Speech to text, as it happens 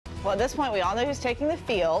Well, at this point, we all know who's taking the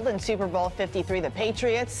field in Super Bowl 53, the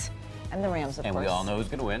Patriots and the Rams, of course. And we all know who's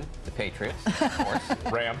going to win, the Patriots, of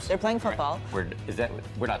course. Rams. They're playing football. We're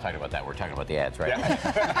not talking about that. We're talking about the ads, right?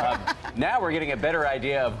 Yeah. Now we're getting a better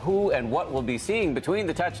idea of who and what we'll be seeing between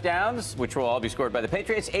the touchdowns, which will all be scored by the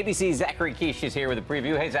Patriots. ABC's Zachary Quiche is here with a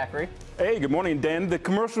preview. Hey, Zachary. Hey, good morning, Dan. The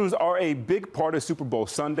commercials are a big part of Super Bowl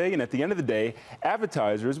Sunday, and at the end of the day,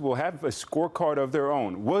 advertisers will have a scorecard of their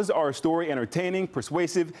own. Was our story entertaining,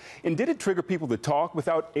 persuasive, and did it trigger people to talk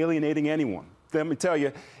without alienating anyone? Let me tell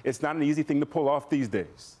you, it's not an easy thing to pull off these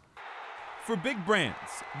days. For big brands,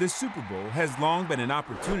 the Super Bowl has long been an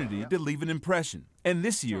opportunity to leave an impression, and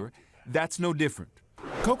this year, that's no different.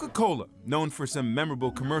 Coca-Cola, known for some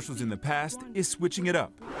memorable commercials in the past, is switching it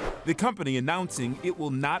up. The company announcing it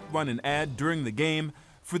will not run an ad during the game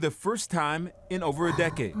for the first time in over a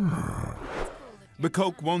decade. But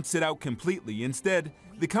Coke won't sit out completely. Instead,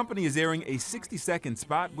 the company is airing a 60-second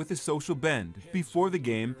spot with a social bend before the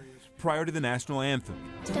game, prior to the national anthem.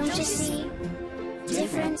 Don't you see?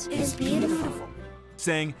 Difference is beautiful.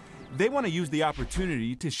 Saying they want to use the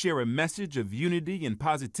opportunity to share a message of unity and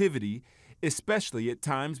positivity, especially at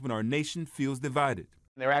times when our nation feels divided.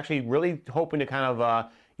 They're actually really hoping to kind of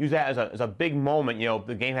use that as a big moment. You know,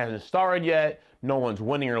 the game hasn't started yet. No one's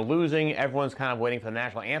winning or losing. Everyone's kind of waiting for the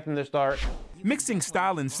national anthem to start. Mixing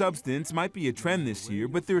style and substance might be a trend this year,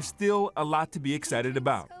 but there's still a lot to be excited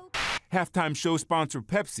about. Halftime show sponsor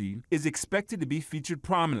Pepsi is expected to be featured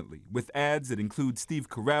prominently with ads that include Steve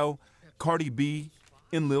Carell, Cardi B,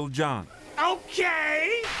 and Lil Jon.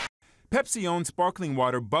 Okay. Pepsi-owned sparkling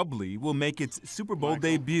water Bubbly will make its Super Bowl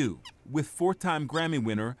debut with four-time Grammy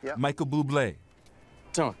winner Michael Bublé.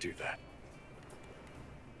 Don't do that.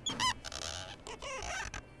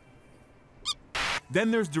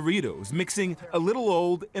 Then there's Doritos, mixing a little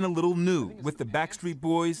old and a little new with the Backstreet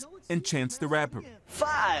Boys and Chance the Rapper.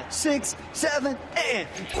 5, 6, 7, and...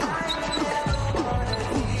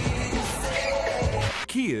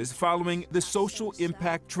 Kia's following the social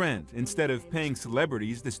impact trend. Instead of paying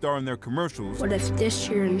celebrities to star in their commercials, what if this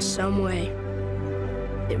year in some way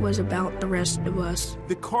it was about the rest of us?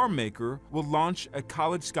 The car maker will launch a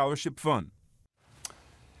college scholarship fund.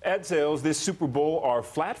 Ad sales this Super Bowl are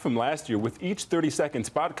flat from last year, with each 30-second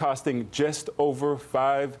spot costing just over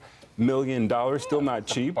 $5 million. Still not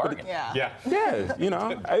cheap. But Yeah, you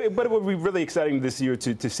know. But it would be really exciting this year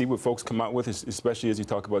to see what folks come out with, especially as you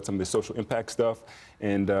talk about some of the social impact stuff,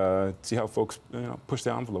 and see how folks push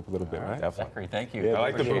the envelope a little bit, right? Zachary, thank you. Yeah, I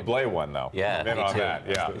like the Bublé one, though. Yeah, I'm in me on too. that.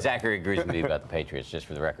 Yeah. Zachary agrees with me about the Patriots, just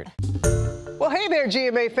for the record. Well, hey there,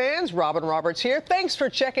 GMA fans. Robin Roberts here. Thanks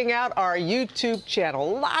for checking out our YouTube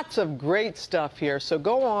channel. Lots of great stuff here. So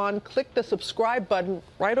go on, click the subscribe button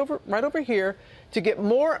right over here to get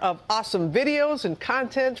more of awesome videos and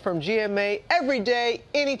content from GMA every day,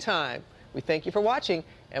 anytime. We thank you for watching,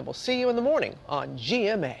 and we'll see you in the morning on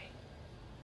GMA.